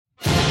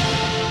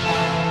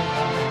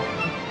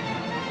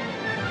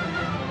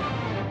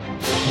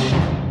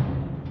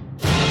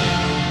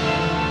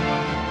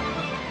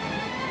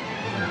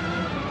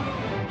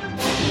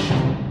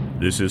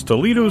This is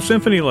Toledo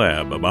Symphony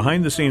Lab, a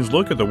behind-the-scenes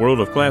look at the world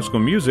of classical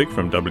music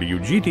from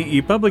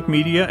WGTE Public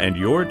Media and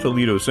your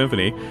Toledo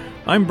Symphony.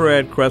 I'm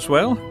Brad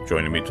Cresswell.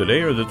 Joining me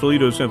today are the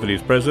Toledo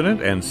Symphony's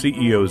president and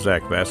CEO,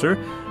 Zach Vassar,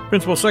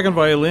 principal second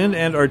violin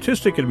and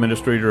artistic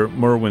administrator,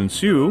 Merwin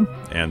Siu,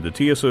 and the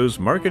TSO's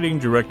marketing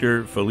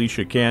director,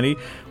 Felicia Canny.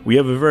 We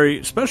have a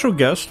very special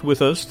guest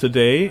with us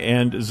today,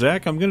 and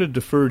Zach, I'm going to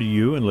defer to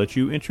you and let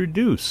you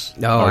introduce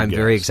our guest.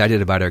 Very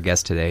excited about our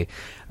guest today.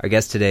 Our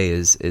guest today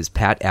is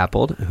Pat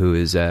Appold, who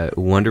is a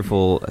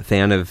wonderful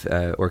fan of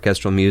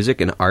orchestral music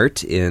and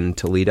art in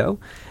Toledo,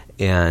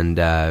 and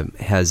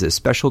has a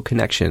special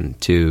connection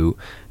to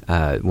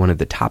one of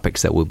the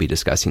topics that we'll be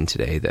discussing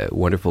today, the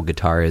wonderful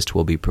guitarist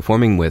we'll be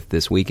performing with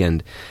this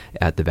weekend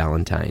at the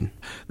Valentine.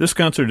 This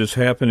concert is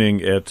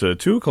happening at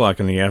 2 o'clock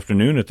in the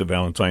afternoon at the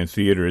Valentine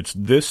Theater. It's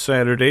this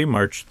Saturday,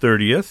 March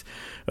 30th.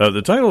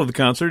 The title of the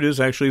concert is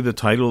actually the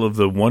title of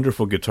the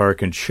wonderful guitar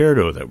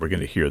concerto that we're going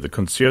to hear, the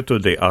Concierto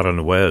de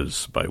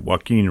Aranjuez by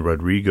Joaquin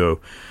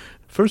Rodrigo.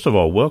 First of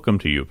all, welcome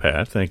to you,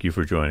 Pat. Thank you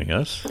for joining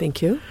us.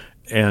 Thank you.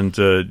 And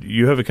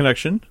you have a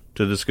connection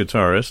to this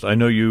guitarist. I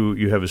know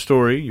you have a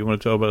story you want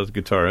to tell about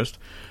the guitarist.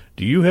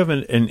 Do you have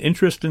an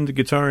interest in the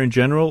guitar in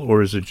general,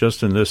 or is it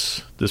just in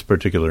this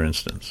particular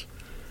instance?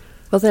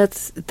 Well,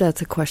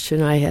 that's a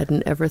question I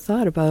hadn't ever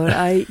thought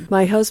about.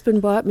 My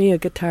husband bought me a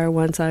guitar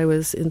once. I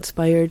was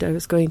inspired. I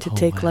was going to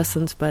take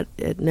lessons, but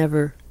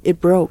it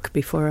broke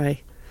before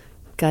I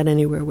got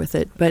anywhere with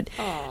it. But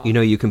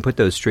you can put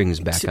those strings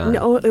back on.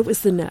 No, it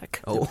was the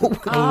neck. Oh,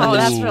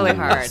 that's really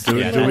hard. Do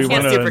we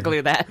can't super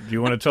glue that. Do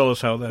you want to tell us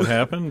how that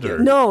happened? Or?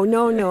 No.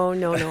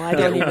 I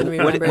don't even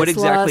remember. What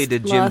exactly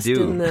did Jim lost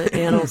do? In the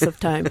annals of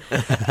time.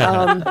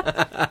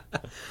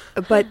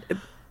 But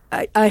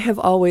I have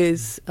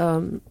always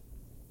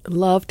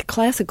loved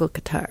classical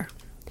guitar.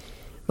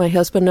 My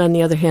husband, on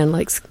the other hand,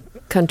 likes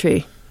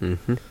country,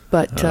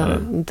 but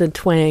the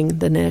twang,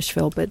 the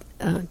Nashville. But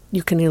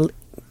you can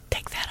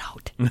take that out.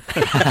 No,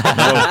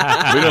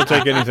 we don't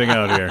take anything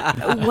out here.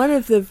 One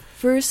of the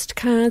first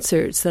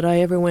concerts that I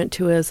ever went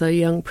to as a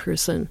young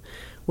person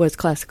was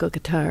classical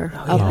guitar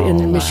up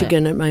in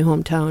Michigan at my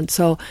hometown.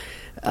 So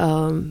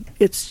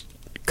it's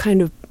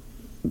kind of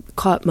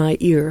caught my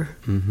ear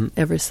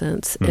ever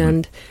since.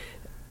 And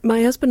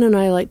my husband and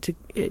I like to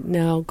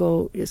now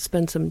go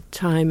spend some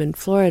time in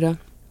Florida.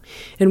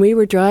 And we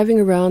were driving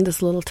around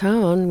this little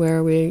town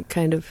where we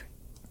kind of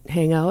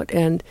hang out,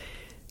 and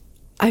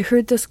I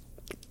heard this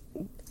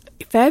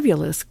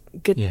fabulous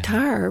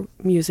guitar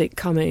music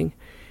coming.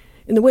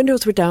 And the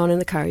windows were down in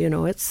the car,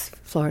 it's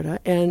Florida.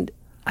 And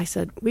I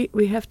said,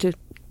 we have to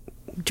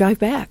drive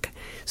back.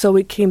 So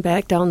we came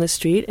back down the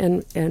street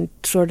and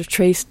sort of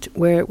traced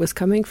where it was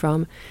coming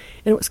from.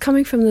 And it was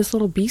coming from this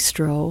little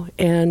bistro.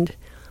 And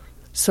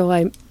so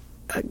I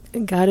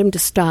got him to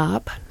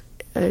stop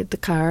the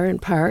car and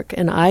park.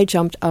 And I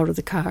jumped out of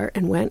the car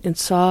and went and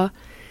saw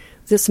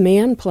this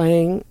man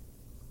playing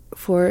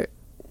for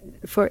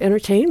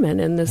entertainment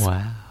in this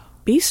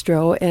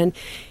bistro, and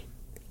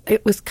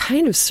it was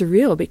kind of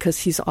surreal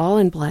because he's all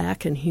in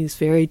black and he's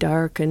very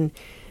dark, and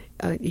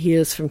he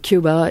is from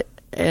Cuba,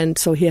 and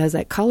so he has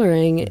that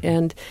coloring,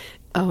 and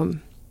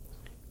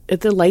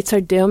the lights are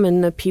dim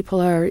and the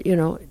people are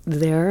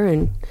there,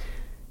 and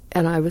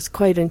I was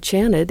quite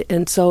enchanted.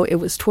 And so it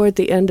was toward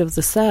the end of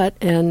the set,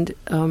 and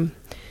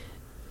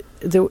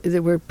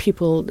there were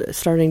people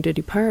starting to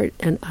depart,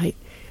 and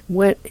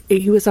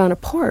he was on a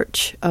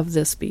porch of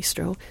this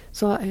bistro,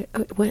 so I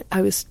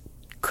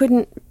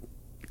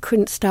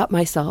couldn't stop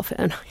myself,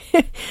 and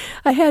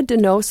I had to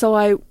know, so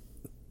I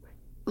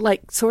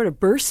sort of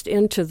burst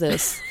into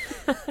this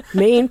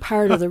main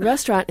part of the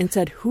restaurant and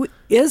said, "Who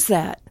is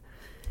that?"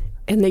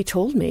 And they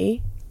told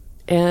me,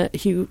 and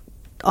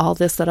all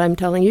this that I'm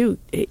telling you,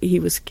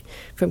 he was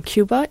from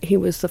Cuba. He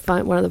was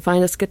one of the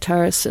finest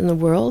guitarists in the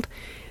world.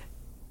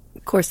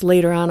 Of course,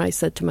 later on, I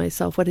said to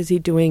myself, "What is he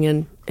doing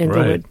in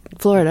Inglewood,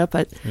 Florida?"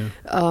 But,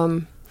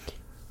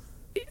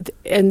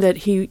 and that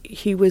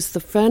he was the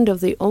friend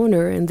of the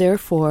owner, and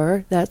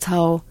therefore that's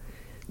how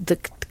the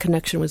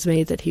connection was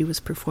made, that he was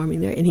performing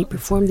there, and he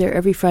performed there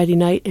every Friday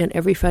night. And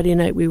every Friday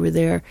night we were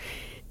there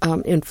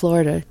in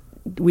Florida.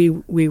 We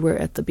were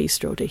at the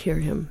bistro to hear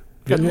him.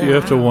 You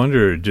have to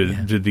wonder,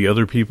 did the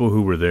other people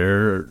who were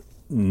there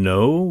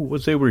know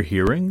what they were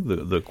hearing,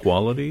 the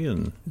quality?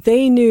 And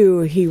they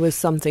knew he was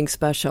something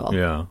special.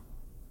 Yeah.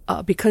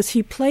 Because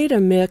he played a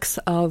mix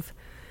of,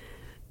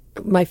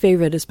 my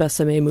favorite is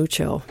Bésame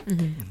Mucho.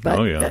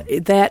 But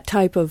that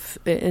type of,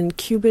 and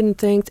Cuban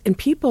things, and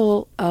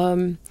people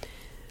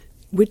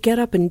would get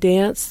up and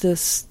dance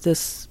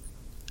this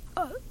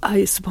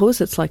I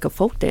suppose it's like a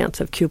folk dance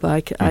of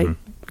Cuba. I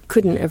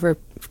couldn't ever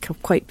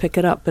quite pick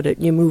it up, but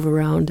you move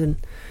around, and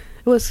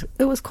it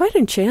was quite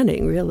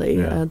enchanting, really,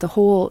 the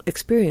whole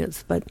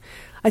experience. But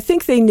I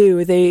think they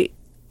knew.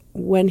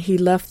 When he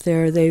left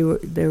there, they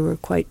were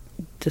quite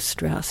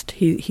distressed.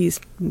 He's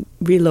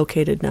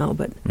relocated now,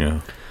 but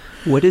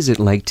What is it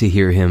like to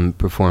hear him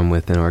perform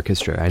with an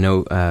orchestra? I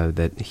know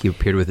that he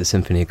appeared with the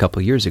symphony a couple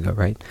of years ago,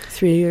 right?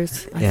 3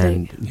 years, I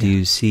think. And do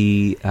you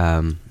see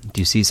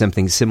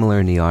something similar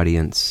in the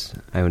audience?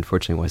 I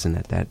unfortunately wasn't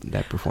at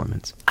that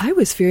performance. I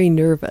was very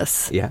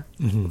nervous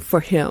for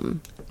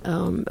him.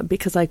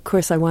 Because of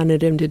course I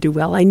wanted him to do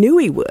well. I knew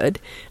he would,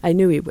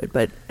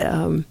 but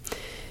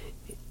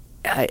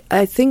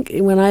I think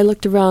when I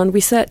looked around, we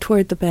sat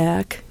toward the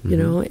back, you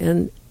know,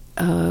 and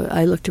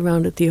I looked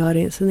around at the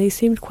audience, and they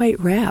seemed quite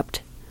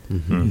rapt.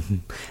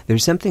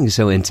 There's something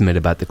so intimate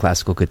about the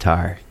classical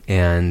guitar,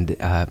 and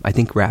I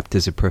think rapt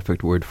is a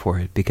perfect word for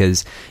it,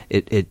 because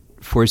it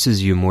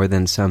forces you more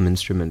than some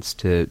instruments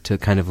to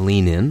kind of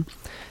lean in.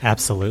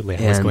 Absolutely.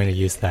 I was going to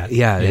use that.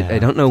 Yeah. I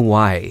don't know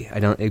why.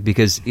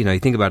 Because, you know, you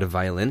think about a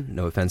violin,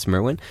 no offense,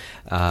 Merwin.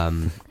 Or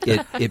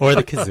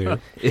the kazoo.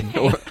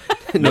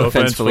 No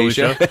offense,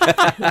 Felicia.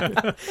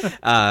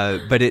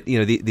 But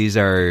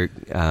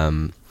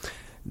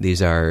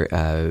these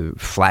are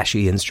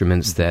flashy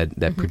instruments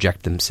that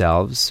project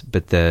themselves.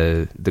 But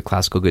the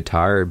classical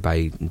guitar,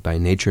 by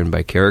nature and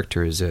by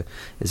character, is a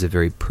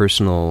very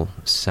personal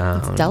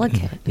sound. It's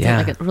delicate.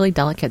 Yeah. It's like a really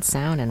delicate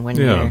sound, and when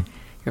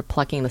you're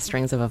plucking the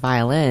strings of a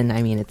violin,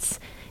 I mean, it's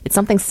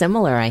something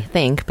similar, I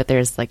think, but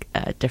there's like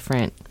a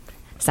different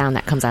sound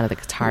that comes out of the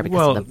guitar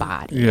because of the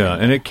body. Yeah,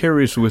 and it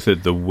carries with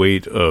it the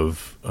weight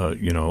of,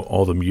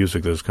 all the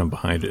music that's come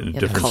behind it, and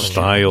different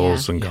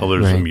styles and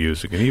colors of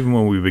music. And even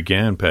when we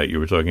began, Pat, you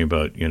were talking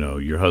about,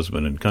 your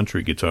husband and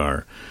country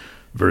guitar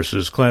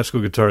versus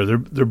classical guitar.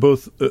 They're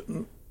both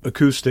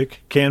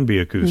acoustic, can be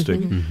acoustic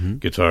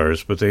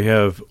guitars, but they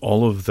have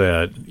all of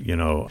that,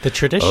 the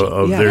tradition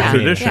of their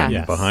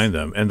tradition behind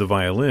them. And the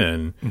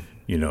violin,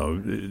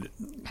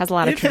 has a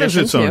lot of traditions. It has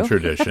its own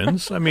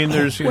traditions. I mean,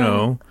 there's,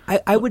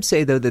 I would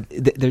say, though, that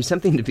there's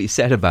something to be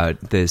said about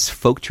this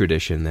folk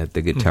tradition that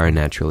the guitar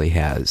naturally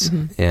has.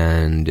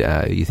 And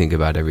you think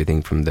about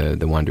everything from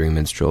the wandering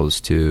minstrels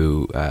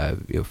to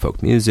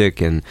folk music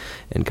and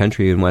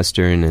country and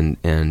western,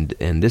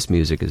 and this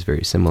music is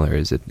very similar,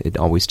 as it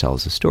always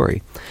tells a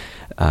story.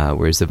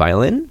 Whereas the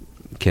violin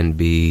can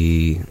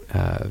be,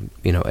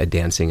 a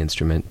dancing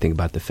instrument. Think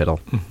about the fiddle.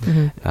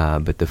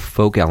 But the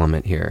folk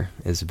element here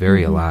is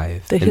very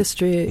alive. The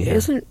history,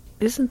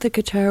 isn't the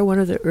guitar one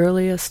of the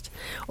earliest,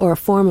 or a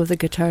form of the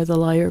guitar, the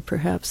lyre,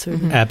 perhaps? Or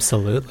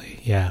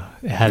Absolutely, yeah.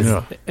 It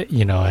has,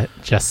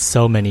 just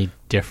so many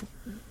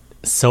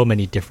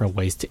different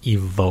ways to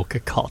evoke a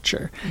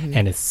culture,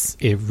 and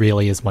it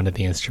really is one of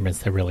the instruments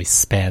that really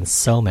spans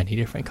so many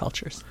different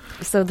cultures.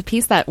 So the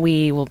piece that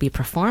we will be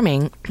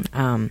performing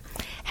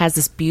has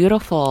this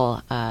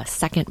beautiful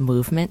second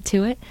movement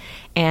to it,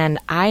 and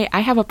I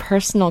have a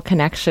personal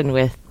connection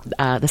with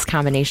this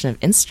combination of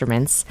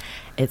instruments.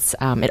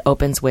 It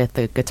opens with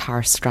the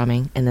guitar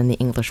strumming, and then the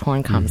English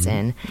horn comes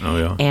in. Oh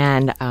yeah.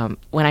 And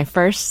when I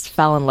first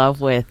fell in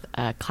love with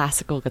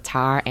classical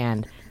guitar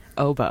and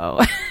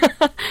oboe,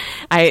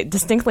 I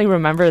distinctly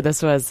remember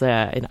this was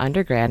in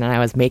undergrad, and I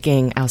was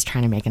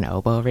trying to make an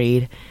oboe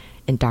read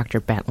in Dr.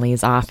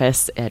 Bentley's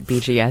office at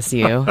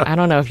BGSU. I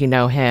don't know if you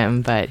know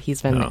him, but he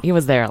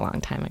was there a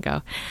long time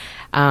ago.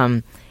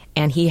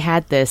 And he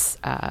had this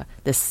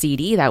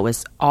CD that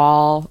was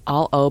all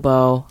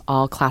oboe,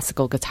 all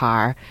classical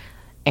guitar,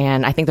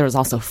 and I think there was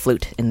also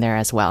flute in there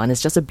as well. And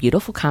it's just a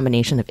beautiful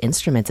combination of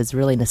instruments. It's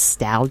really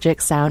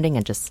nostalgic sounding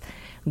and just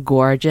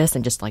gorgeous,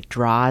 and just like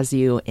draws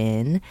you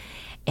in.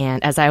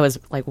 And as I was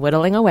like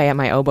whittling away at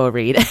my oboe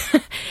reed,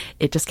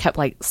 it just kept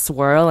like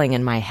swirling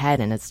in my head,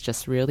 and it's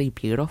just really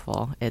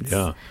beautiful.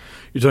 You're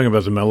talking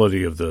about the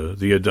melody of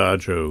the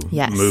Adagio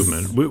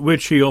movement,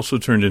 which he also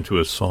turned into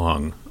a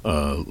song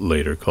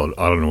later called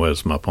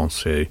Arnoise ma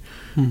pensée,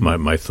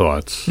 my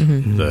thoughts,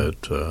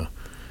 that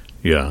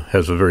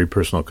has a very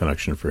personal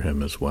connection for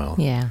him as well.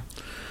 Yeah.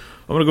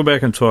 I want to go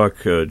back and talk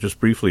just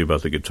briefly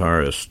about the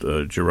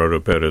guitarist, Gerardo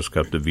Perez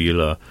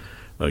Capdevila.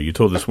 You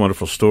told this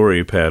wonderful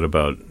story, Pat,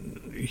 about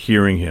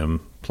hearing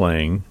him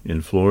playing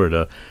in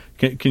Florida.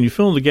 Can you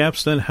fill in the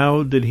gaps then?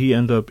 How did he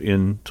end up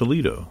in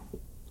Toledo?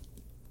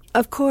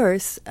 Of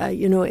course,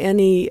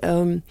 any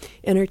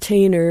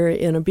entertainer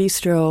in a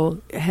bistro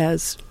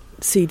has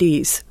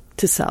CDs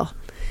to sell.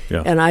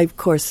 Yeah. And I, of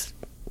course,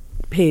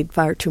 paid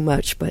far too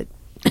much, but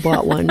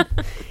bought one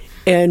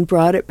and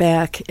brought it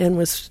back and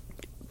was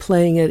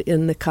playing it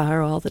in the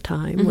car all the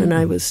time when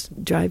I was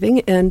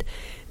driving, and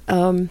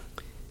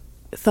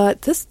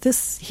thought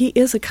he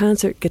is a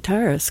concert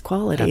guitarist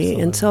quality.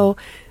 Absolutely. And so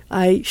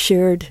I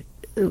shared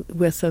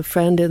with a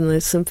friend in the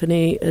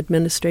symphony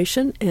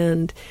administration,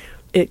 and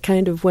it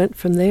kind of went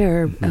from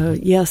there.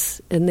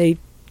 Yes, and they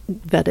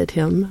vetted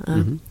him,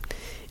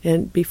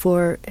 and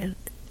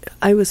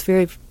I was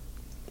very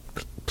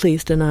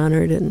pleased and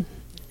honored and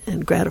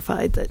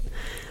gratified that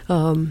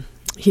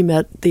he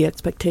met the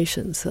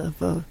expectations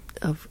of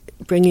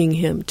bringing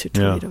him to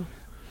Toledo.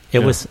 It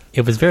was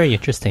very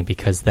interesting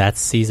because that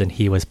season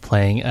he was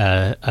playing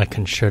a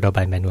concerto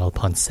by Manuel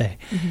Ponce,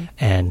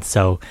 and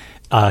so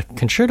a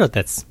concerto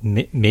that's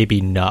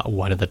maybe not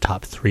one of the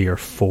top 3 or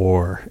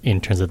 4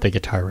 in terms of the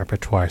guitar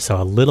repertoire,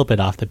 so a little bit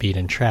off the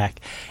beaten track.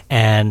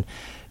 And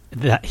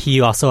that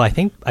he also,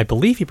 I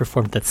believe he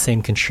performed that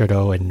same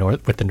concerto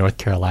with the North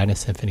Carolina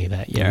Symphony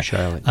that year. In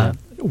Charlotte.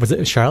 Was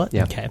it Charlotte?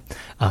 Yeah. Okay.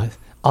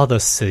 All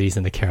those cities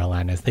in the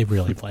Carolinas, they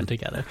really blend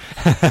together.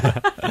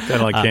 Kind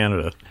of like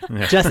Canada.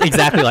 Yeah. Just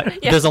exactly like,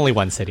 there's only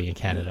one city in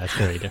Canada. It's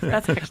very different.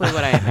 That's actually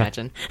what I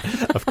imagine.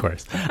 Of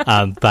course.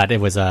 But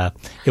it was a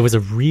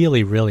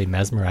really, really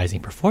mesmerizing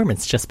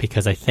performance, just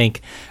because I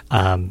think,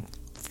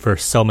 for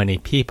so many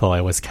people,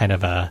 it was kind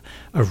of a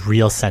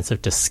real sense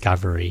of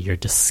discovery. You're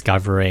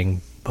discovering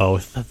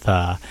both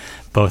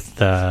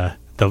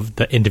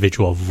the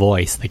individual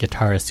voice, the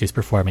guitarist who's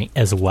performing,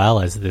 as well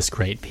as this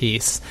great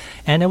piece.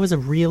 And it was a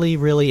really,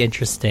 really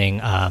interesting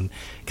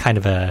kind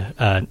of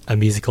a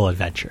musical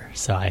adventure.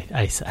 So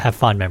I have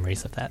fond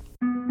memories of that.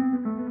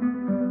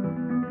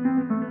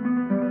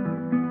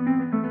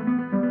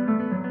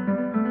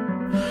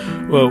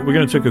 Well, we're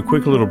going to take a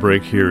quick little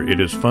break here.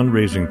 It is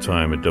fundraising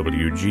time at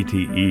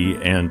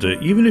WGTE, and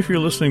even if you're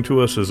listening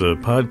to us as a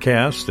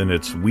podcast and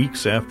it's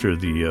weeks after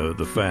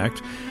the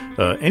fact,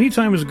 any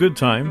time is a good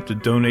time to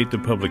donate to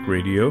public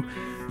radio.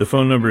 The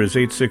phone number is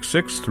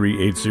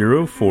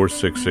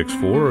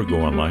 866-380-4664, or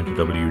go online to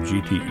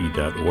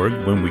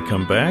WGTE.org. When we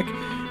come back,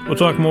 we'll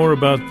talk more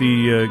about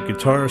the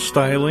guitar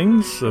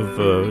stylings of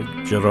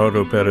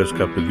Gerardo Perez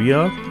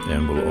Capdevila,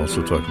 and we'll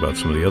also talk about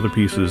some of the other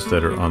pieces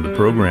that are on the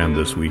program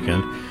this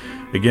weekend.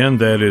 Again,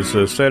 that is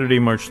Saturday,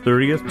 March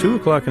 30th, 2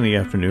 o'clock in the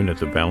afternoon at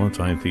the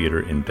Valentine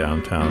Theater in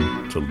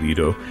downtown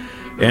Toledo.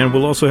 And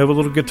we'll also have a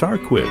little guitar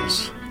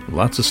quiz.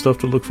 Lots of stuff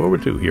to look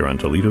forward to here on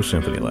Toledo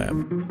Symphony Lab.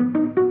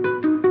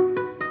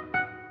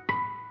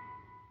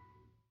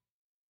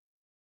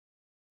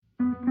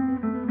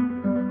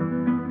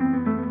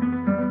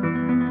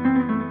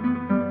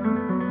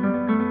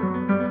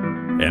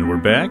 And we're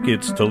back.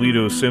 It's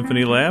Toledo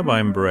Symphony Lab.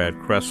 I'm Brad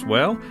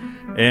Cresswell.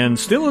 And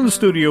still in the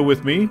studio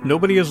with me,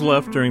 nobody has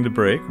left during the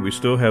break. We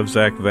still have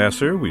Zach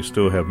Vassar, we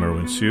still have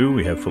Merwin Sue,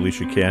 we have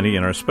Felicia Canny,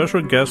 and our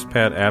special guest,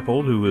 Pat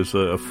Appold, who is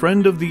a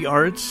friend of the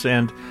arts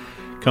and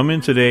come in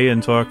today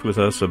and talked with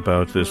us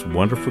about this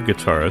wonderful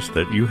guitarist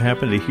that you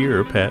happen to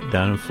hear, Pat,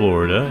 down in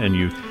Florida, and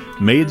you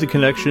made the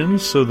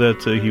connections so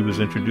that he was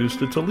introduced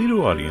to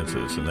Toledo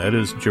audiences, and that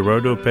is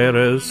Gerardo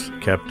Perez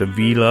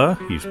Capdevila.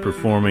 He's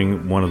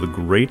performing one of the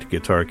great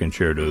guitar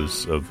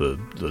concertos of the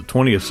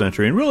 20th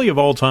century, and really of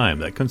all time,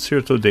 that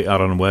Concierto de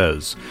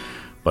Aranjuez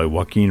by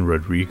Joaquin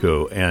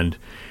Rodrigo, and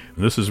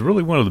this is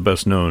really one of the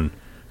best-known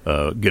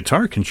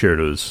guitar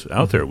concertos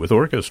out there with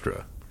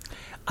orchestra.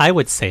 I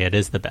would say it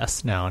is the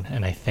best known,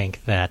 and I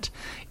think that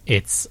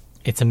it's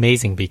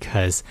amazing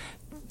because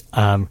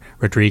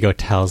Rodrigo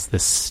tells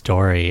this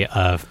story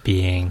of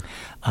being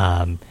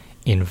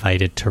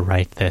invited to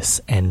write this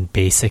and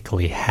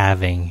basically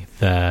having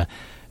the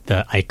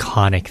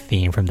iconic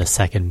theme from the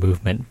second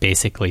movement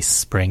basically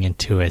spring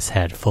into his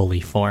head fully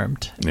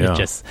formed.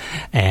 Yeah.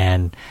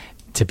 And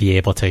to be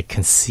able to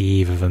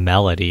conceive of a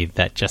melody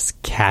that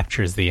just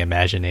captures the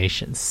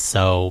imagination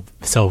so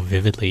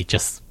vividly,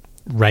 just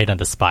right on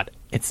the spot.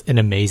 It's an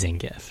amazing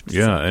gift.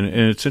 Yeah, and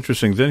it's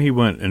interesting. Then he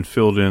went and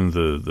filled in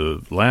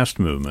the last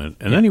movement,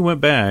 and then he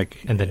went back,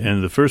 and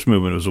the first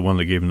movement was the one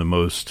that gave him the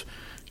most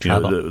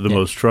trouble, the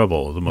most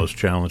trouble, the most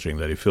challenging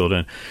that he filled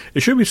in. It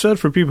should be said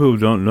for people who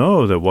don't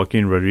know that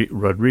Joaquin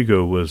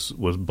Rodrigo was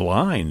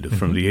blind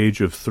from the age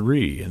of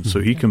 3, and so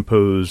he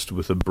composed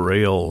with a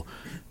Braille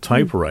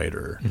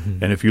typewriter.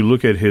 And if you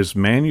look at his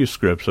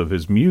manuscripts of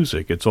his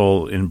music, it's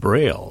all in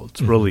Braille.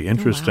 It's really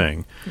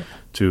interesting. Oh, wow.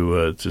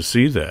 To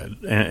see that,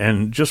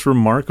 and just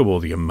remarkable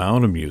the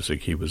amount of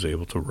music he was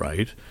able to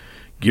write,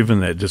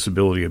 given that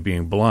disability of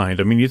being blind.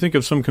 I mean, you think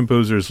of some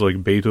composers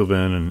like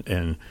Beethoven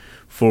and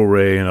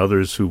Fauré and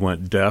others who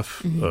went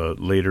deaf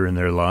later in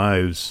their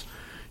lives.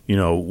 You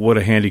know, what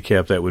a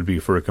handicap that would be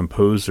for a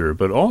composer,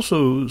 but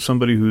also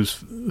somebody who's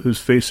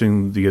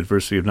facing the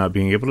adversity of not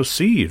being able to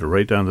see, to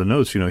write down the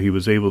notes. You know, he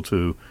was able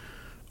to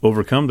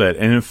overcome that.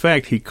 And in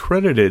fact, he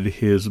credited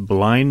his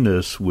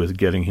blindness with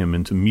getting him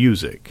into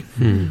music.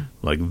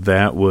 Like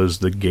that was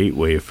the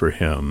gateway for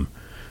him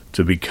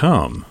to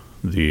become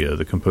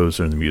the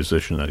composer and the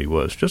musician that he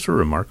was. Just a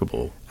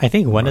remarkable I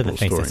think one of the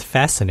things that's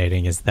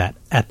fascinating is that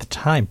at the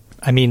time,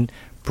 I mean,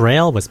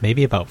 Braille was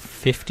maybe about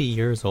 50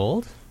 years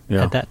old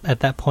at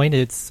that point.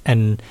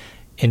 And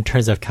in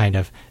terms of kind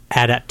of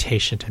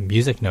adaptation to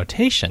music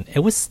notation, it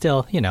was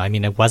still,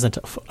 it wasn't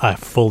a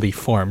fully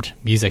formed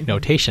music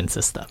notation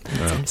system.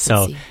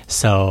 So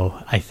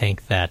I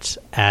think that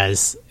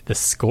as the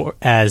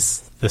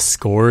scores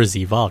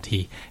evolved,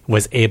 he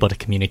was able to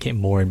communicate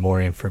more and more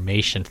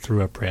information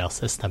through a Braille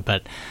system.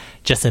 But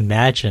just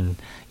imagine,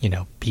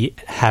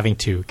 having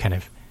to kind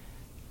of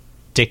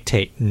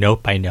dictate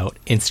note by note,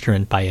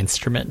 instrument by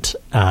instrument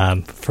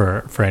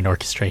for an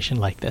orchestration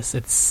like this.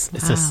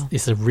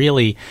 It's a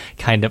really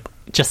kind of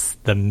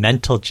just the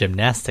mental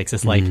gymnastics.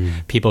 It's like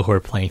people who are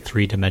playing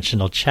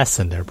 3-dimensional chess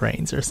in their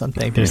brains or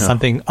something. There's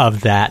something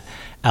of that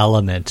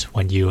element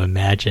when you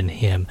imagine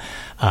him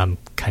kind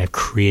of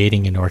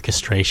creating an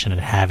orchestration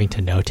and having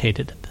to notate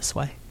it in this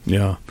way.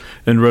 Yeah.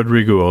 And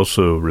Rodrigo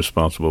also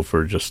responsible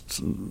for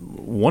just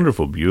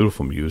wonderful,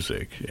 beautiful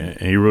music. And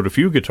he wrote a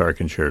few guitar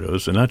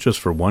concertos, and not just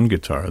for one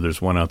guitar.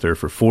 There's one out there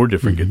for 4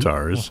 different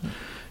guitars.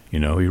 You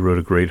know, he wrote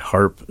a great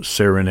harp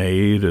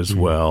serenade as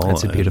well.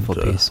 That's a beautiful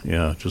piece.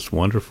 Yeah, just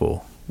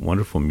wonderful,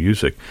 wonderful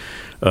music.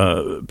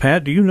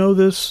 Pat, do you know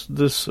this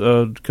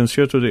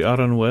Concierto de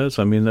Aranjuez?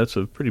 I mean, that's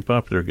a pretty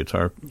popular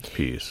guitar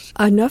piece.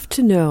 Enough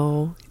to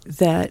know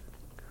that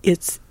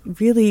it's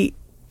really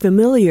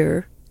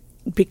familiar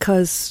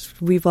because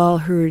we've all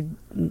heard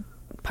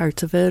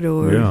parts of it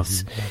or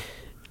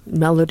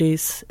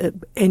melodies,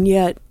 and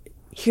yet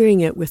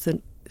hearing it with a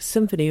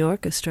symphony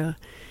orchestra,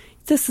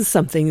 this is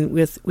something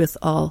with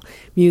all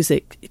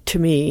music to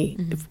me,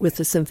 with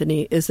the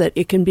symphony, is that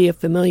it can be a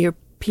familiar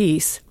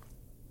piece,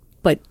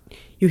 but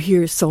you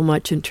hear so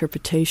much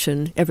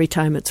interpretation every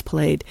time it's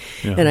played.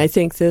 Yeah. And I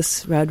think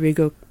this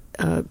Rodrigo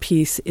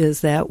piece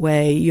is that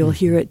way. You'll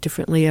hear it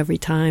differently every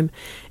time,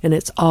 and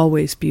it's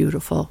always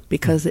beautiful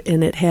because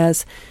and it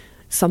has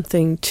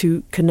something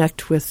to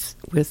connect with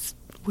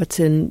what's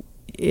in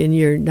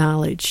your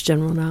knowledge,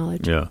 general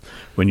knowledge. Yeah,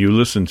 when you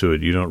listen to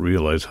it, you don't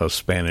realize how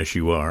Spanish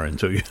you are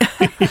until you,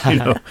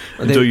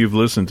 until you've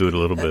listened to it a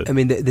little bit. I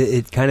mean,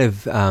 it kind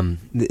of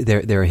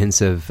there are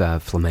hints of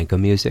flamenco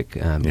music,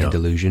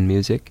 Andalusian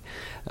music,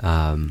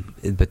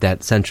 but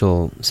that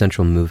central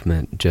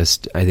movement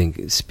just, I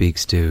think,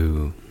 speaks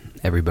to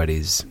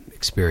everybody's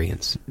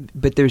experience.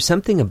 But there's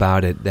something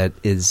about it that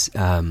is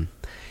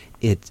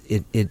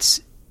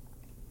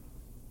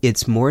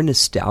it's more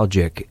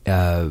nostalgic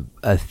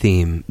a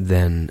theme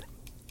than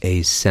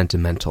a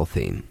sentimental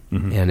theme,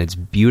 and it's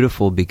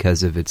beautiful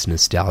because of its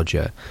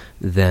nostalgia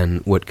than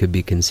what could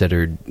be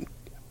considered.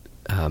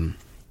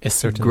 It's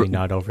certainly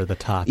not over the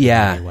top.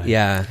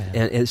 Yeah.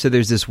 And so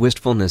there's this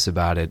wistfulness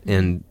about it,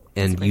 and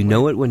you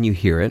know it when you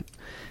hear it.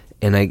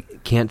 And I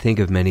can't think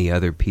of many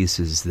other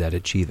pieces that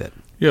achieve it.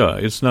 Yeah,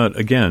 it's not,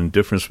 again,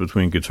 difference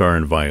between guitar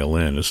and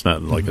violin. It's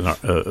not like a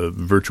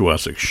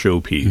virtuosic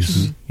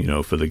showpiece,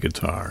 for the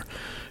guitar.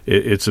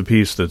 It's a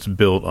piece that's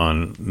built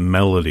on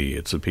melody.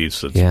 It's a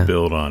piece that's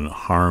built on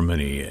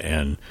harmony,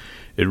 and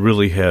it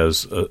really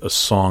has a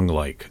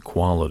song-like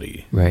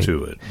quality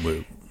to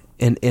it.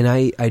 And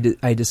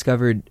I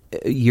discovered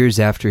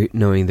years after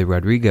knowing the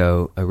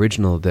Rodrigo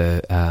original,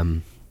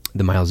 the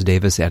Miles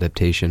Davis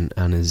adaptation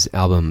on his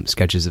album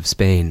Sketches of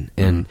Spain,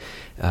 and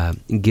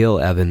Gil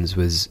Evans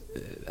was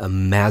a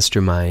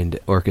mastermind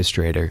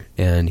orchestrator,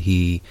 and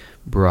he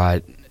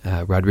brought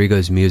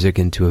Rodrigo's music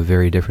into a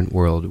very different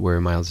world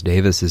where Miles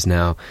Davis is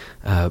now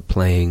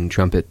playing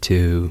trumpet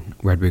to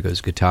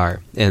Rodrigo's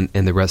guitar, and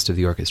the rest of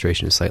the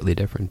orchestration is slightly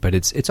different, but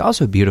it's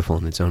also beautiful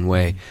in its own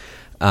way.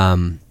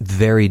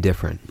 Very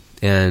different.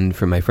 And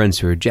for my friends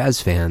who are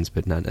jazz fans,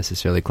 but not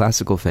necessarily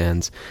classical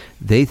fans,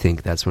 they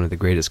think that's one of the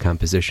greatest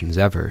compositions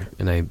ever.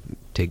 And I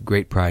take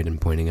great pride in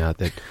pointing out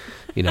that,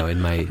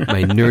 in my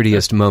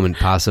nerdiest moment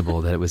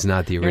possible, that it was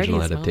not the original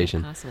nerdiest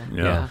adaptation.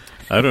 Yeah.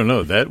 I don't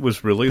know. That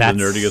was really the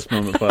nerdiest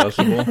moment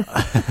possible.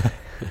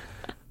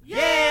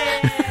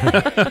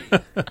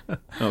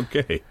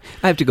 Okay.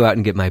 I have to go out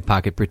and get my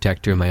pocket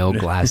protector and my old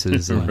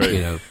glasses,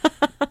 and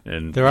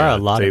And there are a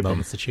lot of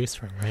moments to choose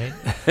from, right?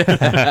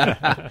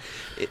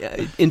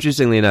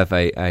 Interestingly enough,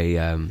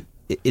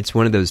 it's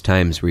one of those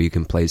times where you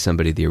can play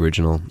somebody the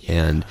original,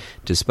 and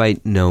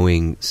despite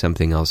knowing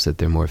something else that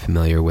they're more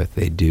familiar with,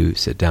 they do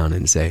sit down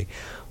and say,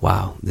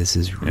 wow, this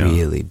is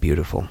really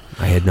beautiful.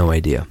 I had no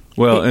idea.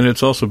 Well, and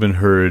it's also been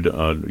heard,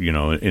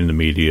 in the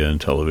media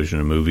and television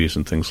and movies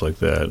and things like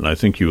that. And I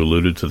think you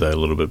alluded to that a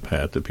little bit,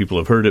 Pat, that people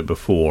have heard it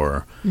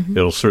before.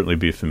 It'll certainly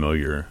be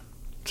familiar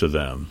to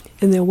them.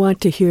 And they'll want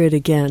to hear it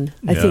again.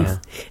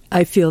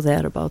 I feel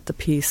that about the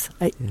piece.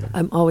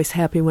 I'm always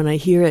happy when I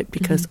hear it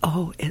because,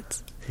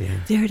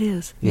 there it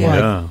is. Yeah.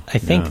 Well, I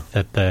think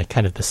that the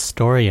kind of the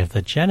story of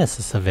the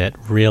genesis of it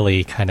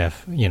really kind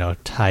of,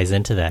 ties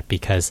into that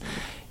because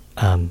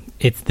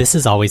this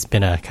has always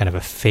been a kind of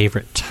a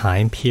favorite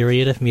time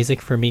period of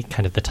music for me,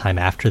 kind of the time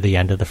after the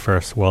end of the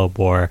First World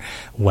War,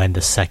 when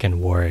the Second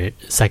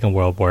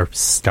World War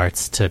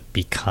starts to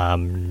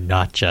become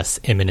not just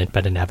imminent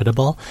but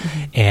inevitable.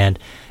 And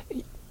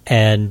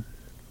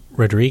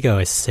Rodrigo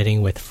is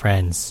sitting with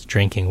friends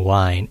drinking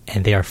wine,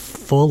 and they are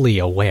fully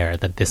aware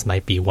that this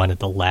might be one of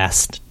the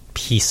last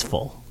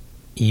peaceful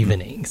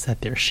evenings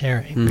that they're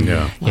sharing.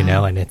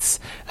 And it's,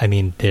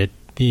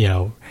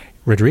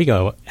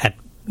 Rodrigo at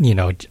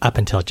up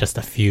until just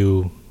a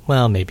few,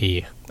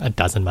 maybe a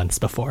dozen months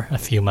before, a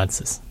few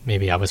months is,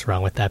 maybe I was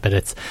wrong with that,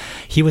 but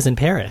he was in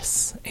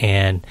Paris,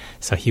 and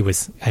so he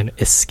was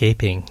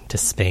escaping to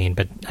Spain,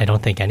 but I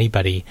don't think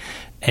anybody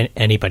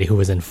who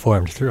was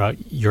informed throughout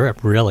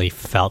Europe really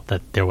felt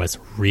that there was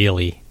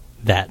really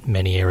that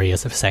many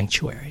areas of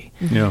sanctuary.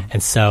 Yeah.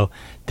 And so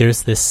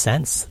there's this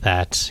sense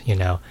that,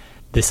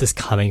 this is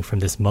coming from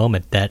this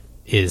moment that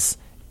is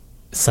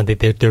something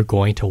that they're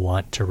going to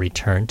want to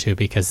return to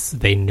because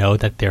they know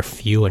that they're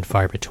few and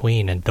far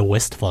between. And the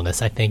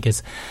wistfulness, I think,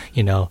 is,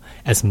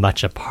 as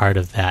much a part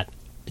of that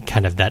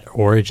kind of that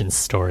origin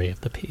story of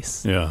the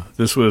piece. Yeah.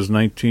 This was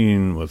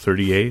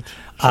 1938?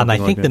 I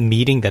think the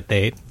meeting that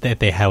they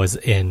had was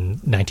in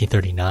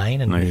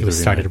 1939, and he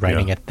started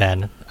writing it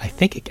then. I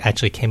think it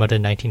actually came out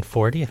in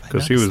 1940, if I'm not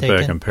mistaken. Because he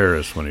was back in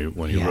Paris when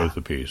he wrote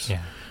the piece.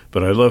 Yeah.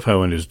 But I love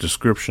how in his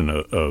description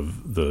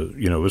of the,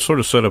 it was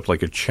sort of set up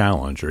like a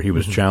challenge, or he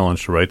was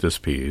challenged to write this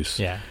piece.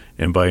 Yeah.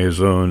 And by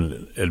his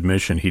own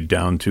admission, he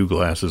downed 2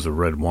 glasses of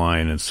red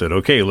wine and said,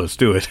 "Okay, let's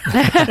do it."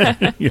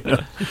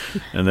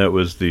 And that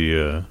was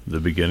the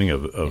beginning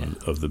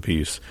of the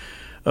piece.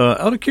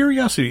 Out of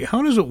curiosity,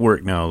 how does it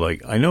work now?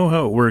 Like, I know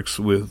how it works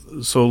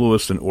with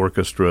soloists and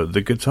orchestra. The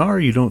guitar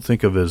you don't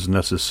think of as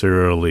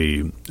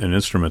necessarily an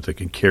instrument that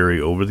can carry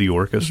over the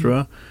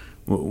orchestra.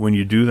 When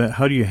you do that,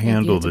 how do you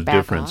handle the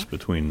difference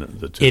between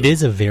the two? It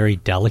is a very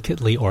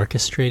delicately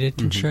orchestrated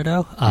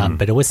concerto,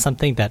 but it was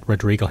something that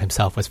Rodrigo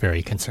himself was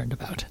very concerned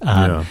about.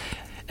 And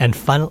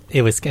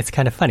it's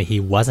kind of funny. He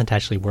wasn't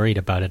actually worried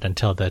about it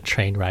until the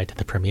train ride to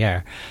the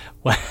premiere.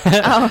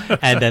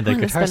 And then the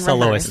guitar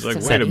soloist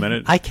like, said, "Wait a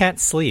minute. I can't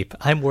sleep.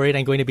 I'm worried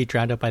I'm going to be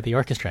drowned out by the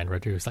orchestra." And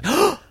Rodrigo's like,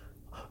 "Oh,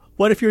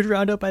 what if you're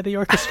drowned out by the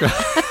orchestra?"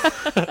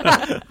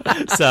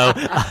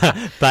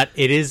 But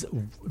it is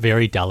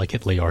very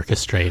delicately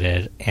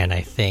orchestrated, and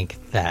I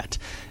think that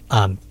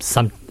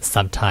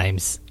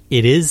sometimes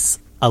it is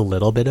a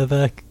little bit of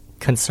a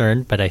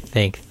concern, but I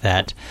think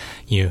that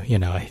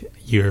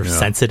you're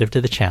sensitive to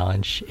the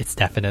challenge. It's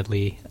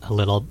definitely a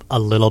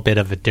little bit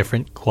of a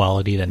different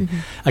quality than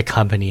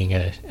accompanying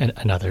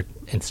another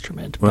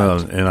instrument.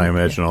 Well, and I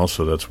imagine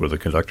also that's where the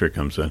conductor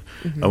comes in.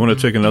 I want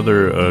to take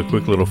another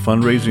quick little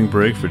fundraising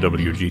break for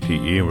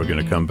WGTE, and we're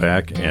going to come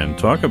back and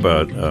talk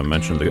about,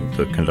 mention the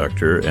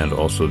conductor and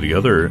also the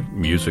other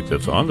music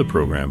that's on the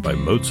program by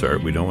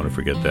Mozart. We don't want to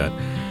forget that.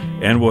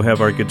 And we'll have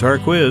our guitar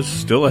quiz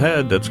still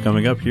ahead. That's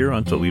coming up here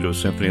on Toledo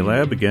Symphony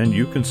Lab. Again,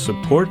 you can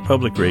support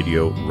public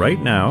radio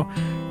right now,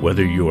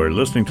 whether you are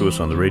listening to us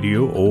on the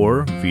radio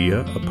or via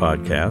a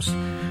podcast.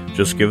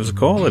 Just give us a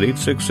call at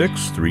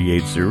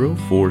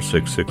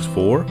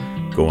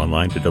 866-380-4664. Go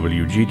online to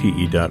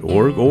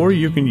WGTE.org, or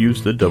you can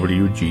use the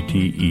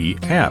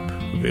WGTE app,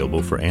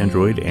 available for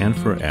Android and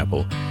for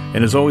Apple.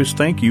 And as always,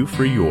 thank you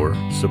for your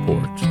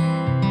support.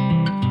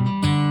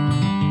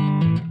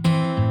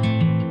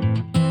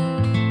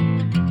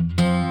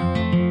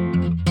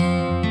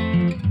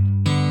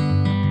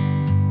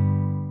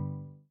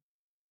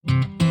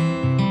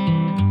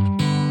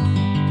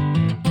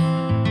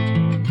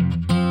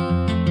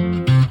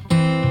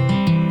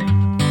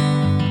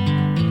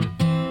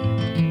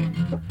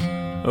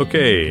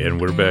 Okay,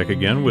 and we're back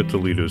again with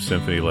Toledo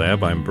Symphony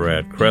Lab. I'm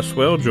Brad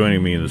Cresswell.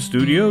 Joining me in the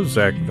studio,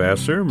 Zach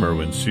Vassar,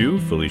 Merwin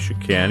Sue, Felicia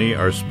Canny,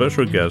 our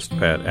special guest,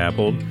 Pat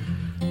Appold.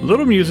 A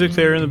little music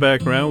there in the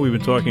background. We've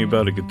been talking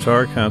about a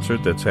guitar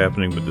concert that's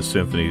happening with the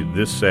Symphony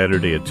this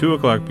Saturday at 2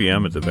 o'clock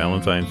p.m. at the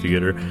Valentine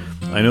Theater.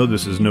 I know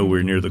this is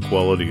nowhere near the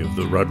quality of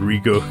the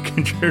Rodrigo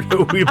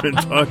concerto we've been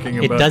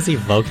talking about. It does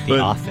evoke The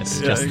Office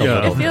just a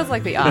little. It feels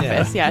like The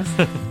Office, yes.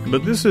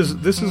 But this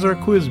is our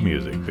quiz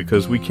music,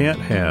 because we can't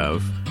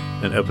have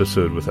an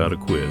episode without a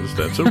quiz.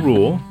 That's a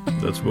rule.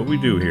 That's what we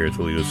do here at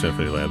Toledo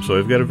Symphony Lab. So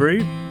I've got a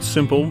very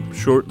simple,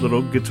 short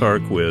little guitar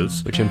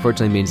quiz. Which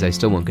unfortunately means I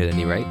still won't get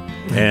any right.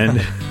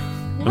 And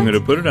I'm going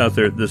to put it out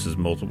there. This is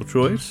multiple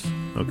choice,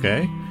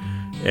 okay?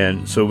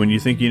 And so when you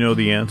think you know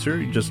the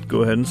answer, you just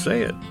go ahead and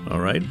say it,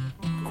 all right?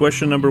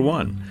 Question number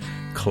 1.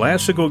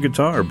 Classical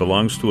guitar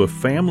belongs to a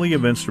family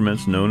of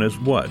instruments known as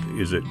what?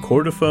 Is it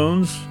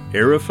chordophones,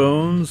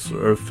 aerophones,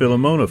 or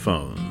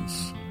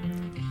philharmonophones?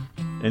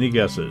 Any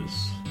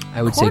guesses?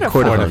 I would say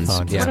chordophones.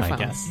 Chordophones is my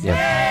guess.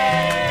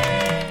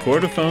 Yeah.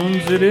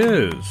 Chordophones it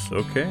is.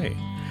 Okay.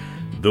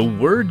 The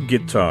word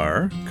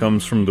guitar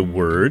comes from the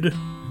word,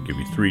 I'll give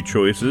you 3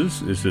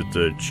 choices. Is it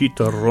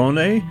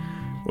chitarrone,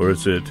 or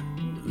is it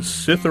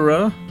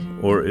cithara,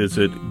 or is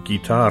it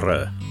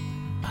guitarra?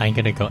 I'm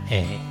going to go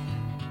A.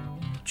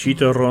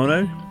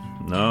 Chitarrone?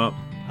 No.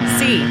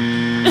 C.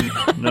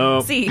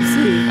 No. C.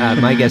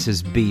 My guess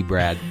is B,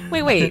 Brad.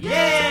 Wait.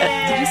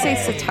 Did you say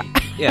sitar?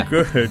 Yeah.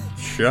 Good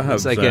job,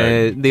 It's like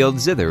Zach. the old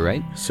zither,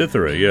 right?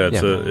 Cithara, yeah.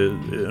 It's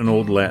Yeah. an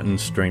old Latin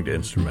stringed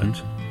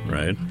instrument,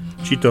 right?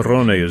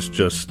 Chitarrone is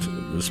just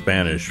the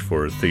Spanish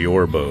for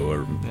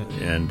theorbo,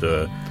 and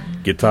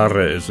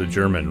guitarra is a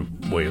German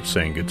way of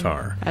saying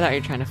guitar. I thought you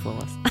were trying to fool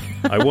us.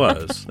 I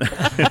was,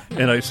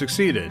 and I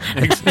succeeded.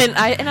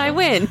 and I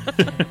win.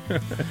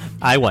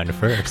 I won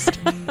first.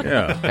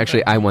 Yeah,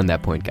 Actually, I won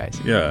that point, guys.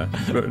 yeah.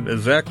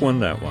 Zach won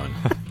that one.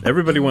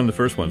 Everybody won the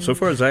first one. So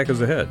far, Zach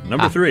is ahead.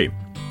 Number 3.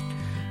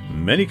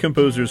 Many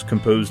composers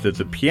composed at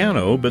the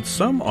piano, but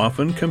some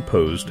often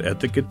composed at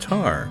the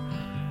guitar.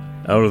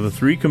 Out of the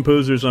 3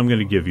 composers I'm going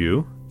to give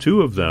you,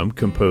 2 of them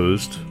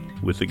composed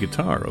with the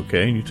guitar,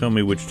 okay? And you tell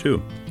me which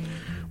 2.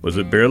 Was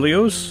it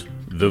Berlioz,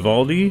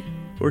 Vivaldi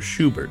or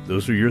Schubert?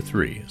 Those are your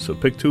three. So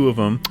pick two of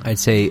them. I'd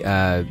say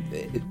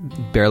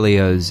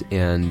Berlioz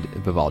and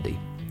Vivaldi.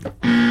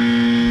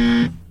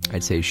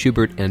 I'd say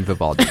Schubert and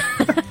Vivaldi.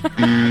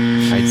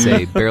 I'd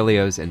say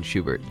Berlioz and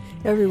Schubert.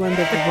 Everyone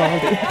but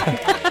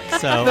Vivaldi.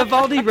 So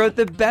Vivaldi wrote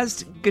the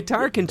best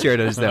guitar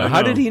concertos, though.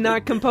 How did he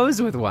not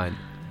compose with one?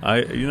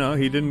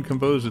 He didn't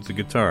compose with the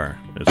guitar,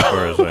 as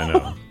far as I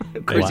know.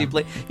 Of course,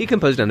 he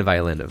composed on the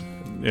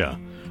violin. Yeah.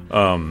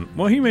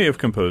 Well, he may have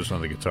composed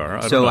on the guitar.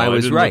 I don't know. I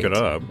was didn't right. Look it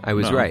up. I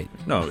was right.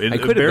 No, I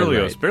could have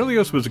been right.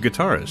 Berlioz was a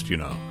guitarist, you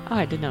know. Oh,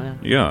 I didn't know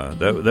that. Yeah,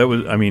 that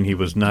was. I mean, he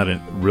was not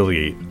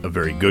really a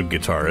very good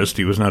guitarist.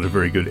 He was not a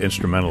very good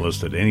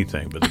instrumentalist at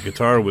anything. But the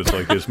guitar was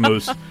like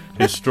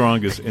his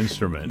strongest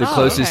instrument. The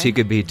closest he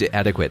could be to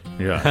adequate.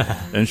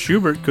 Yeah, and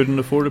Schubert couldn't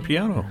afford a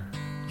piano,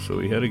 so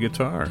he had a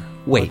guitar.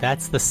 Wait, well,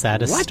 that's the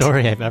saddest what?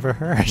 story I've ever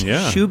heard.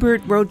 Yeah,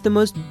 Schubert wrote the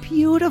most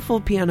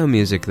beautiful piano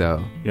music,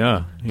 though.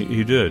 Yeah,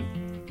 he did.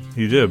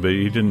 He did, but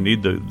he didn't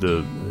need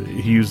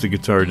he used the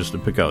guitar just to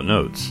pick out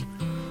notes.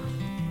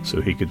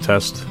 So he could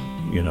test,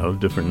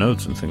 different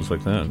notes and things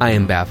like that. I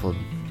am baffled.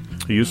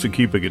 He used to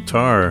keep a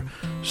guitar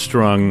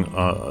strung,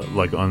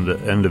 like on the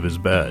end of his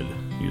bed.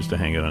 He used to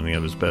hang it on the end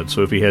of his bed.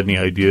 So if he had any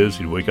ideas,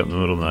 he'd wake up in the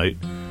middle of the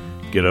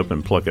night, get up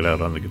and pluck it out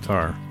on the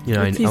guitar.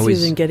 It's easier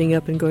than getting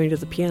up and going to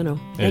the piano.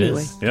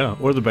 Anyway. Yeah,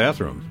 or the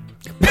bathroom.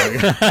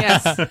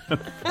 Yes.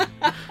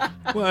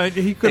 Well,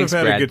 he could Thanks,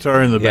 have had Brad. a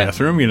guitar in the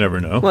bathroom. You never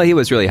know. Well, he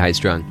was really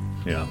high-strung.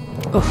 Yeah.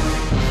 Oh.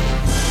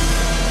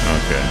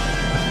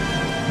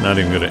 Okay. Not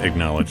even going to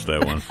acknowledge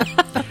that one.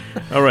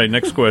 All right,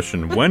 next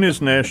question. When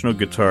is National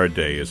Guitar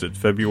Day? Is it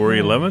February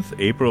 11th,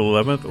 April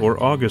 11th,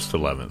 or August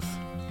 11th?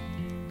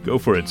 Go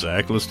for it,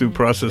 Zach. Let's do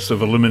process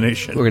of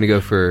elimination. We're going to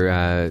go for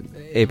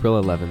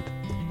April 11th.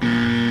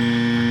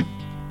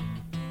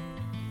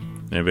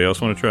 Anybody else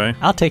want to try?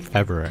 I'll take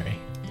February.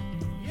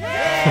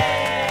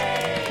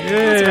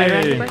 That's right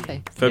around your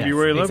birthday.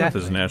 February 11th Yes,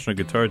 exactly. is National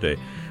Guitar Day.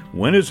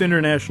 When is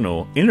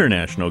International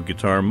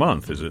Guitar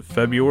Month? Is it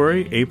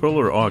February, April,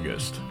 or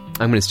August?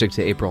 I'm going to stick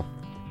to April.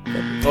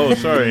 Oh,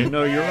 sorry.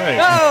 No, you're right.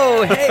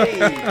 Oh, hey!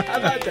 How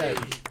about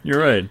that? You're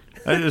right.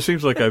 It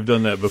seems like I've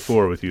done that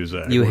before with you,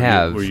 Zach. You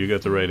have. Where you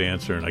got the right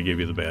answer and I gave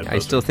you the bad I buzzer.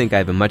 still think I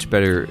have a much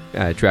better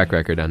track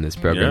record on this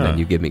program Yeah. than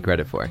you give me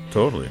credit for.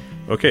 Totally.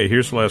 Okay,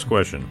 here's the last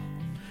question.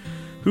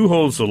 Who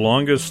holds the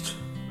longest...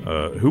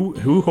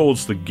 who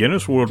holds the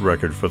Guinness World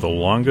Record for the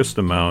longest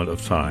amount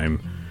of time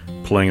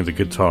playing the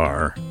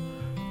guitar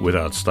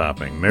without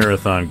stopping?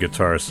 Marathon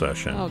guitar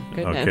session. Oh,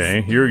 goodness.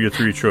 Okay, here are your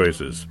three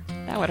choices.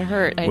 That would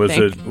hurt, I Was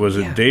think.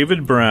 it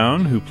David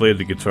Brown, who played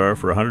the guitar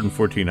for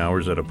 114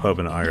 hours at a pub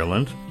in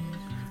Ireland?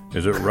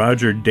 Is it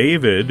Roger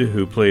David,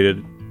 who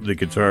played the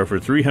guitar for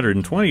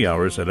 320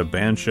 hours at a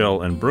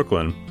bandshell in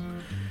Brooklyn?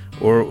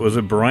 Or was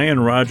it Brian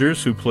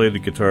Rogers, who played the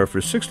guitar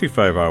for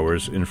 65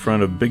 hours in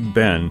front of Big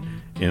Ben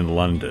in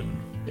London?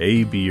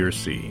 A, B, or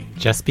C?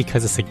 Just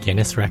because it's a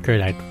Guinness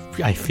record,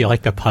 I feel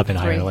like the pub in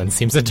Ireland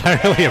seems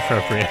entirely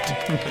appropriate.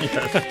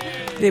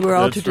 They were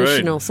all That's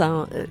traditional right.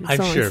 songs.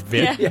 I'm sure.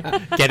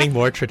 Getting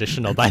more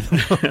traditional by the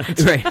moment.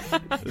 Right.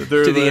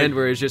 They're To the like- end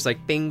where it's just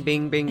like bing,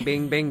 bing, bing,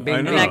 bing, bing, bing,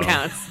 I know. bing. That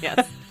counts,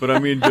 yes. But I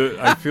mean,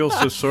 I feel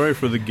so sorry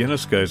for the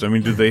Guinness guys. I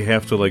mean, do they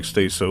have to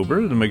stay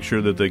sober to make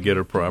sure that they get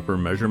a proper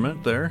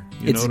measurement there?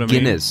 You It's know what I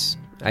mean? Guinness.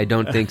 I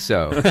don't think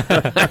so.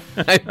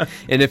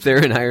 And if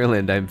they're in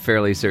Ireland, I'm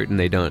fairly certain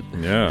they don't.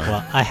 Yeah.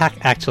 Well, I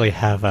actually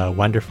have a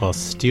wonderful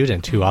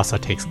student who also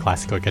takes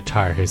classical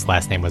guitar, whose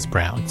last name was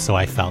Brown. So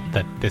I felt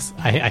that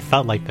I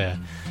felt like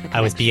I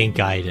was being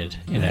guided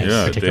in a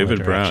Yeah, particular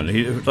David Brown.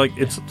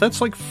 direction.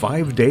 That's like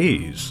 5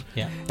 days.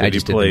 Yeah. That I he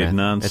just did the played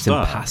math. That's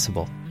nonstop.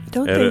 impossible.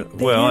 Don't At they? a-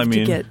 They well, have I mean-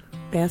 to get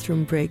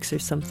bathroom breaks or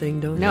something,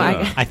 don't No,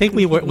 they? I think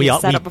we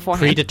set up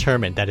beforehand.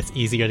 predetermined that it's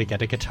easier to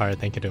get a guitar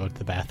than to go to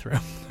the bathroom.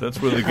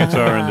 That's where the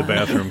guitar in the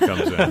bathroom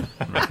comes in.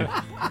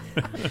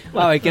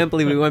 Wow, I can't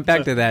believe we went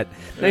back to that.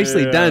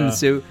 Nicely Yeah. done,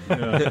 Sue.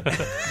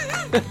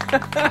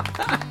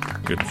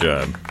 Good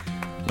job.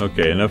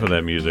 Okay, enough of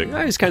that music.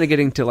 I was kind of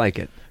getting to like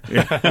it.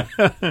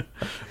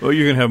 Well,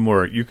 you can have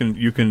more. You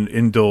can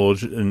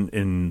indulge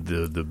in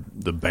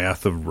the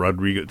bath of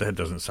Rodrigo. That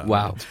doesn't sound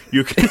Wow. right.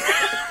 You can.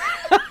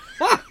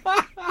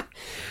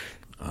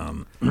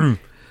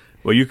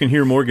 Well, you can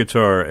hear more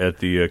guitar at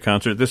the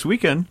concert this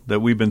weekend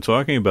that we've been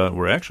talking about.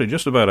 We're actually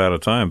just about out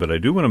of time, but I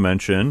do want to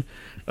mention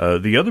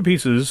the other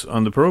pieces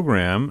on the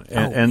program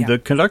and the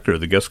conductor,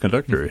 the guest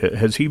conductor.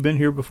 Has he been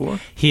here before?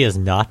 He has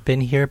not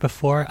been here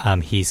before.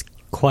 He's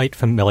quite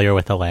familiar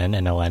with Alain,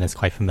 and Alain is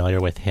quite familiar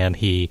with him.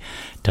 He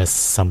does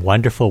some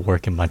wonderful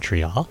work in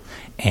Montreal,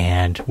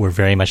 and we're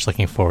very much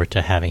looking forward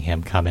to having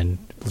him come and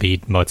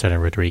lead Mozart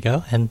and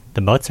Rodrigo. And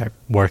the Mozart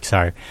works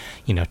are,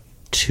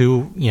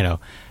 two,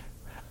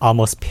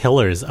 almost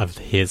pillars of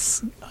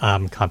his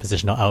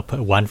compositional output.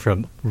 One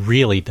from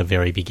really the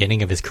very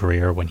beginning of his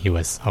career when he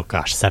was,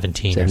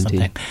 17 or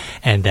something.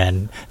 And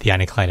then the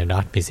Eine kleine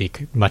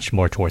Nachtmusik much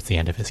more towards the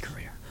end of his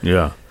career.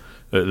 Yeah.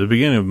 The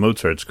beginning of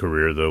Mozart's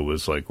career, though,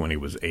 was like when he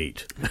was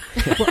 8.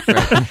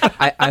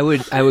 Right. I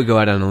would go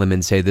out on a limb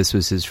and say this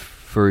was his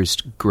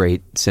first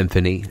great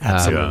symphony.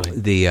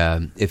 Absolutely.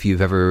 If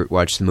you've ever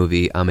watched the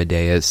movie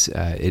Amadeus,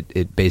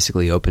 it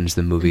basically opens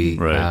the movie.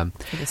 Right.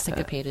 The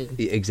syncopated.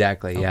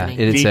 Exactly. Yeah.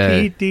 opening. And it's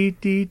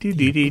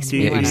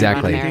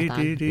exactly.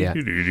 Yeah.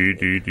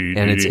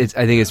 And it's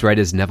I think it's right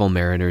as Neville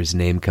Mariner's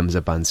name comes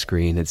up on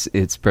screen.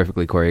 It's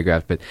perfectly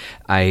choreographed. But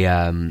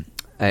I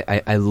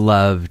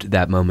loved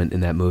that moment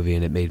in that movie,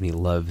 and it made me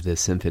love this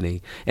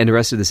symphony. And the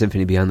rest of the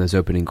symphony beyond those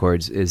opening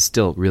chords is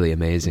still really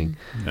amazing.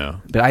 Yeah.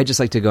 But I'd just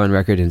like to go on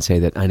record and say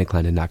that Eine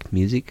kleine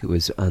Nachtmusik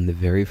was on the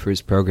very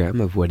first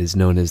program of what is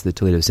known as the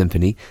Toledo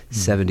Symphony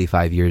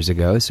 75 years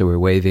ago. So we're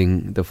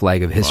waving the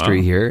flag of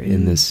history here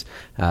in this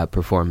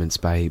performance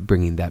by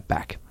bringing that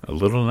back. A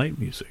little night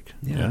music.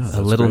 Yeah,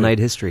 a little great. night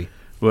history.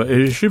 Well,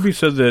 it should be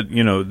said that,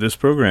 this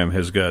program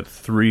has got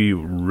 3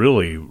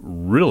 really,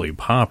 really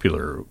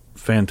popular,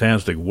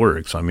 fantastic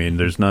works. I mean,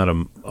 there's not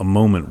a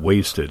moment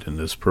wasted in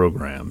this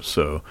program.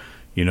 So,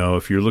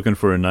 if you're looking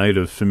for a night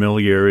of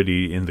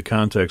familiarity in the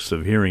context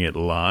of hearing it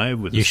live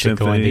with the symphony. You should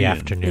go in the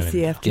afternoon. It's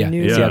the afternoon.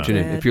 Yeah, it's the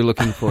afternoon. If you're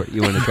looking for it,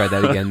 you want to try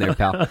that again there,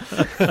 pal?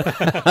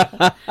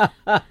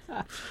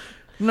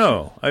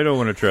 No, I don't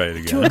want to try it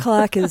again. 2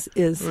 o'clock is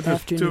Just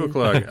afternoon. 2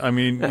 o'clock. I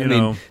mean, maybe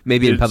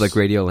in it's- public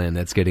radio land,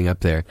 that's getting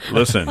up there.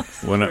 Listen,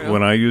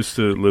 when I used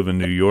to live in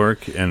New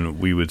York and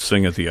we would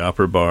sing at the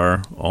Opera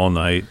Bar all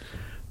night,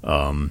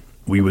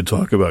 we would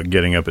talk about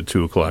getting up at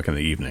 2 o'clock in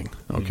the evening.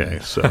 Okay,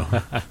 so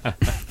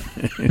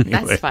anyway,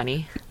 That's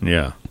funny.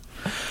 yeah.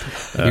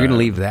 You're going to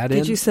leave that in?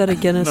 Did you set a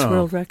Guinness No.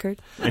 World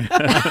Record?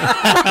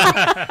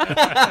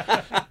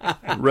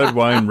 Red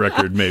wine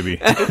record, maybe.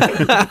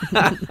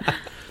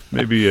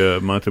 Maybe a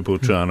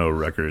Montepulciano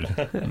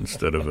record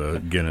instead of a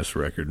Guinness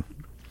record.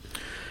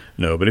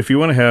 No, but if you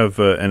want to have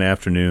an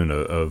afternoon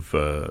of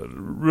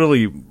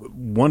really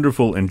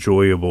wonderful,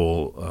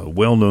 enjoyable,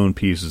 well-known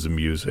pieces of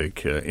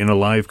music in a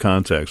live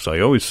context, I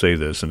always say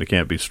this, and it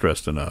can't be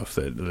stressed enough,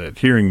 that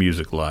hearing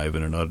music live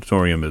in an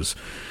auditorium is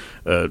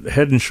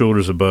head and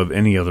shoulders above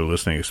any other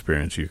listening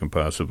experience you can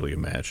possibly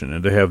imagine.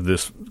 And to have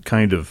this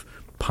kind of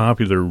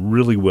popular,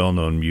 really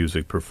well-known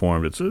music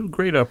performed, it's a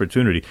great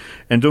opportunity.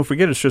 And don't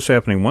forget, it's just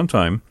happening one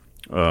time,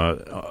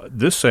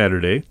 this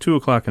Saturday, 2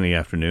 o'clock in the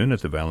afternoon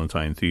at the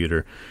Valentine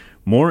Theater.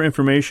 More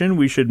information,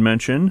 we should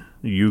mention,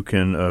 you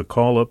can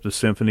call up the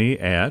symphony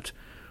at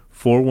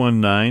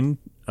 419...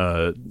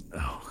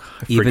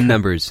 Even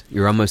numbers.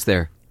 You're almost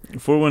there.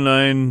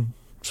 419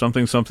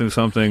 something, something,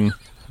 something...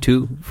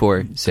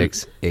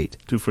 2468.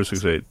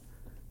 2468.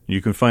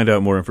 You can find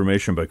out more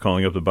information by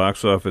calling up the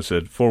box office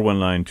at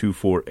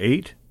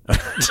 419-248. Oh.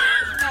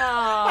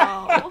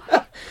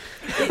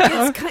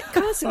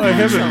 It's I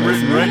have it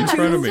written right in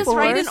front of me. Just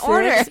write in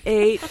order. 6,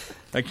 8.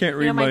 I can't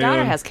read My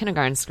daughter own. has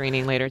kindergarten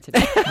screening later today.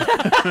 You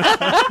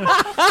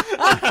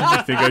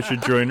think I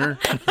should join her?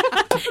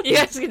 You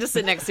guys can just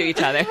sit next to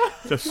each other.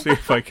 Just see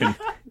if I can.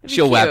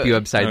 She'll whap you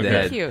upside Okay. the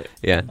head. Cute.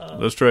 Yeah.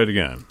 Let's try it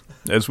again.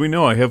 As we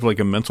know, I have like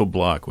a mental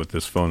block with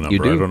this phone number.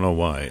 You do? I don't know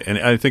why. And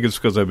I think it's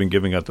because I've been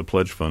giving out the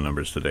pledge phone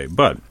numbers today.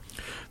 But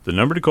the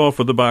number to call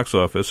for the box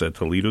office at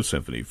Toledo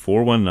Symphony,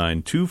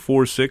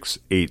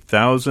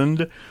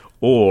 419-246-8000.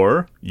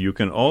 Or you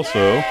can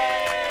also,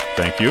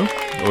 thank you,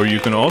 or you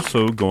can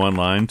also go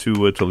online to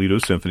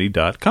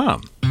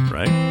ToledoSymphony.com,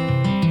 right?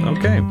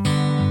 Okay.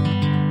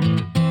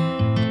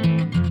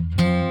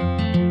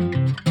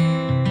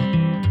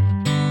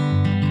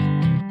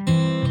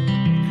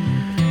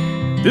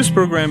 This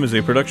program is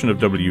a production of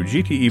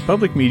WGTE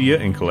Public Media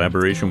in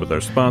collaboration with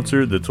our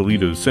sponsor, the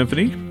Toledo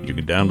Symphony. You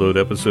can download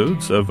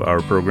episodes of our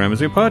program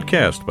as a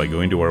podcast by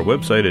going to our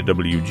website at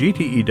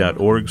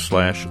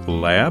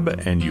wgte.org/lab,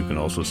 and you can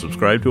also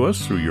subscribe to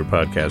us through your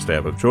podcast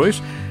app of choice,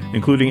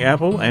 including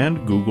Apple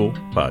and Google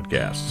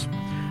Podcasts.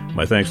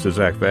 My thanks to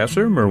Zach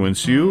Vassar, Merwin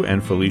Sue,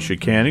 and Felicia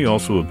Canny.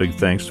 Also a big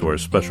thanks to our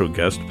special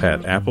guest,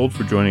 Pat Appold,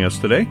 for joining us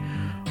today.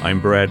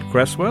 I'm Brad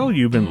Cresswell.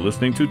 You've been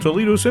listening to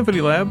Toledo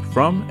Symphony Lab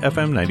from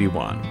FM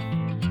 91.